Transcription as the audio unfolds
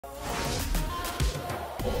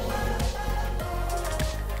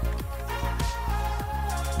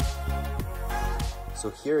So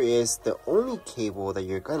here is the only cable that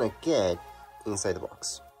you're gonna get inside the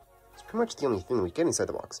box. It's pretty much the only thing we get inside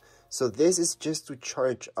the box. So this is just to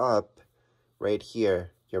charge up right here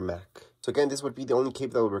your Mac. So again, this would be the only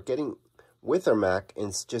cable that we're getting with our Mac, and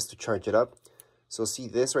it's just to charge it up. So see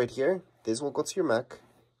this right here, this will go to your Mac,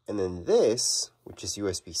 and then this, which is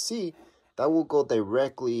USB-C, that will go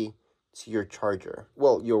directly to your charger.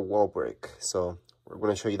 Well, your wall brick. So we're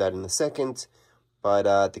going to show you that in a second.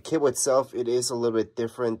 But the cable itself, it is a little bit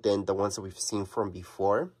different than the ones that we've seen from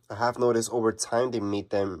before. I have noticed over time they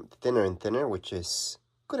made them thinner and thinner, which is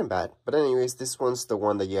good and bad. But anyways, this one's the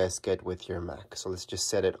one that you guys get with your Mac. So let's just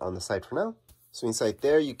set it on the side for now. So inside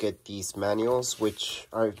there, you get these manuals, which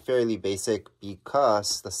are fairly basic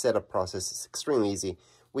because the setup process is extremely easy,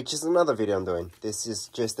 which is another video I'm doing. This is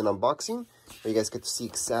just an unboxing where you guys get to see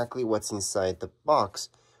exactly what's inside the box,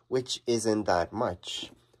 which isn't that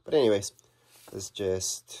much. But anyways, let's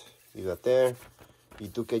just leave that there. You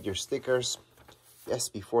do get your stickers. Yes,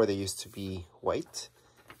 before they used to be white,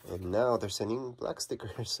 and now they're sending black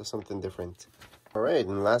stickers or something different. All right,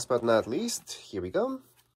 and last but not least, here we go.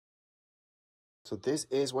 So this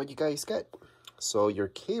is what you guys get. So your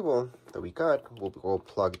cable that we got will be all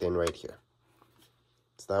plugged in right here.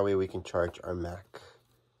 So that way we can charge our Mac.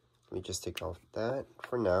 Let me just take off that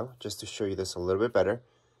for now, just to show you this a little bit better.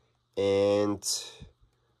 And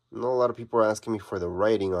I know a lot of people are asking me for the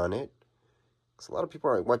writing on it, because a lot of people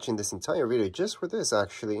are watching this entire video just for this,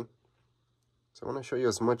 actually. So I want to show you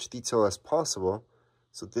as much detail as possible.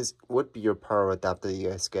 So this would be your power adapter that you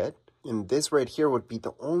guys get. And this right here would be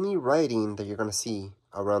the only writing that you're going to see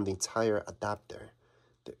around the entire adapter.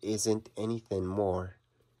 There isn't anything more.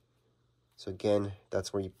 So again,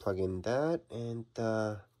 that's where you plug in that. And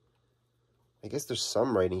I guess there's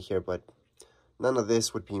some writing here, but none of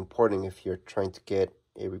this would be important if you're trying to get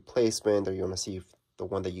a replacement or you want to see if the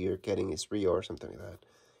one that you're getting is real or something like that.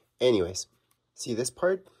 Anyways, see this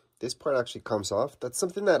part? This part actually comes off. That's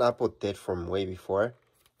something that Apple did from way before,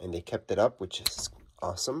 and they kept it up, which is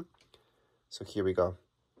awesome. So here we go.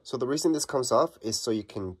 So the reason this comes off is so you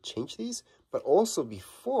can change these, but also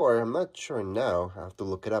before, I'm not sure now, I have to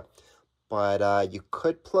look it up, but you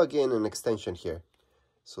could plug in an extension here.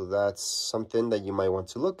 So that's something that you might want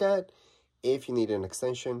to look at if you need an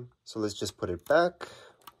extension. So let's just put it back.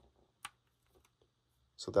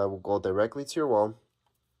 So that will go directly to your wall,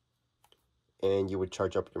 and you would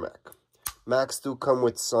charge up your Mac. Macs do come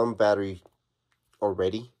with some battery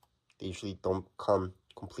already. They usually don't come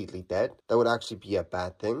completely dead. That would actually be a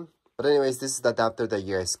bad thing. But anyways, this is the adapter that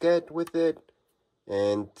you guys get with it,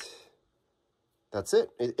 and that's it.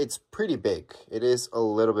 It's pretty big. It is a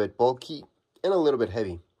little bit bulky and a little bit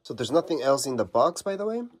heavy. So there's nothing else in the box, by the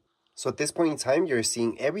way. So at this point in time, you're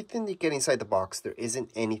seeing everything you get inside the box. There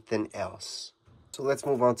isn't anything else. So let's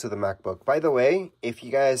move on to the MacBook. By the way, if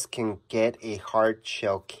you guys can get a hard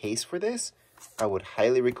shell case for this, I would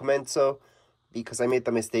highly recommend so, because I made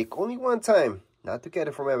the mistake only one time not to get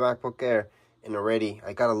it for my MacBook Air, and already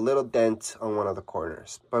I got a little dent on one of the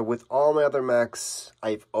corners. But with all my other Macs,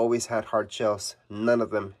 I've always had hard shells. None of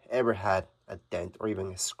them ever had a dent or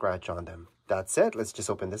even a scratch on them. That said, let's just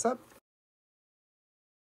open this up.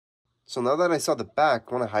 So now that I saw the back,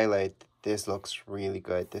 I want to highlight this looks really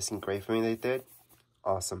good. This engraving they did,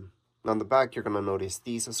 awesome. Now on the back, you're going to notice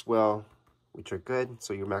these as well, which are good,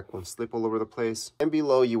 so your Mac won't slip all over the place. And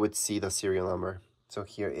below, you would see the serial number. So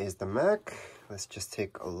here is the Mac. Let's just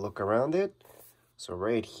take a look around it. So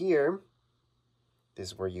right here, this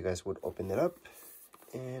is where you guys would open it up.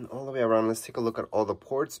 And all the way around, let's take a look at all the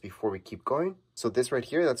ports before we keep going. So this right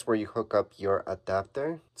here, that's where you hook up your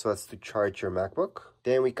adapter. So that's to charge your MacBook.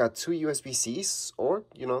 Then we got two USB-Cs, or,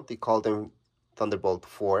 you know, they call them Thunderbolt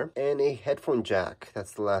 4, and a headphone jack.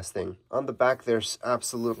 That's the last thing. On the back, there's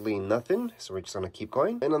absolutely nothing, so we're just gonna keep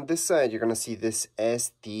going. And on this side, you're gonna see this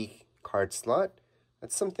SD card slot.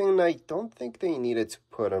 That's something I don't think they needed to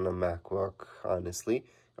put on a MacBook, honestly.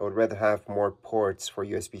 I would rather have more ports for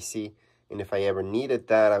USB-C, and if I ever needed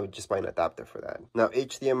that, I would just buy an adapter for that. Now,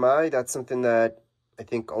 HDMI, that's something that I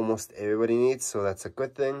think almost everybody needs, so that's a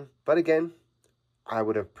good thing. But again, I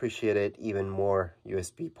would appreciate it even more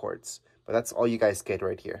USB ports. But that's all you guys get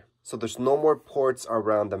right here. So there's no more ports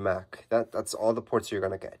around the Mac. That's all the ports you're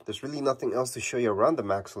gonna get. There's really nothing else to show you around the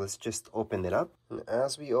Mac, so let's just open it up. And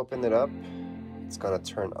as we open it up, it's gonna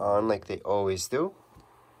turn on like they always do.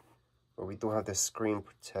 But we do have the screen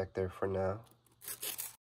protector for now.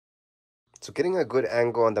 So getting a good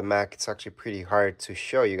angle on the Mac, it's actually pretty hard to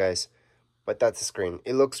show you guys. But that's the screen.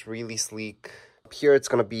 It looks really sleek. Up here, it's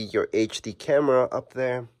gonna be your HD camera up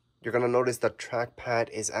there. You're gonna notice the trackpad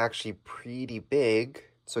is actually pretty big.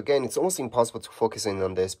 So again, it's almost impossible to focus in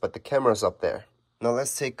on this, but the camera's up there. Now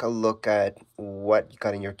let's take a look at what you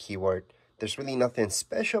got in your keyboard. There's really nothing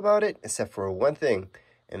special about it except for one thing,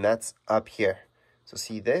 and that's up here. So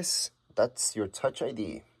see this? That's your Touch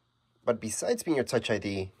ID. But besides being your Touch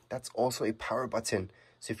ID, that's also a power button.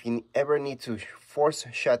 So if you ever need to force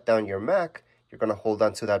shut down your Mac, you're going to hold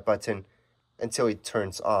on to that button until it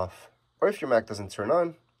turns off. Or if your Mac doesn't turn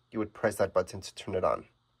on, you would press that button to turn it on.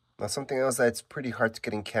 Now something else that's pretty hard to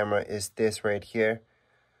get in camera is this right here.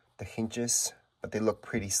 The hinges, but they look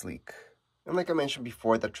pretty sleek. And like I mentioned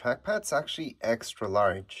before, the trackpad's actually extra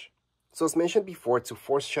large. So as mentioned before, to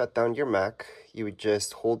force shut down your Mac, you would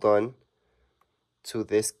just hold on to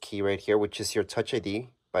this key right here, which is your Touch ID,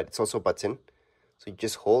 but it's also a button. So you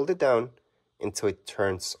just hold it down until it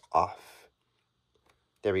turns off.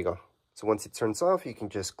 There we go. So once it turns off, you can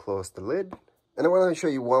just close the lid. And I want to show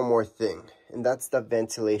you one more thing, and that's the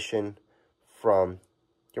ventilation from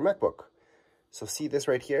your MacBook. So see this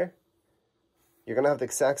right here? You're going to have the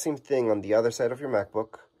exact same thing on the other side of your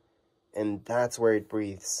MacBook, and that's where it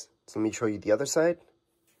breathes. So let me show you the other side,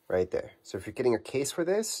 right there. So if you're getting a case for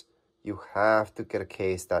this, you have to get a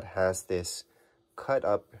case that has this cut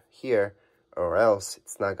up here, or else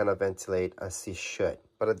it's not going to ventilate as it should.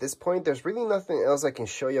 But at this point, there's really nothing else I can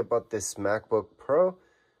show you about this MacBook Pro.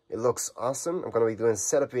 It looks awesome. I'm going to be doing a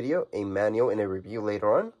setup video, a manual, and a review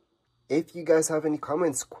later on. If you guys have any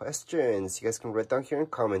comments, questions, you guys can write down here in the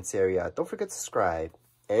comments area. Don't forget to subscribe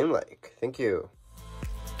and like. Thank you.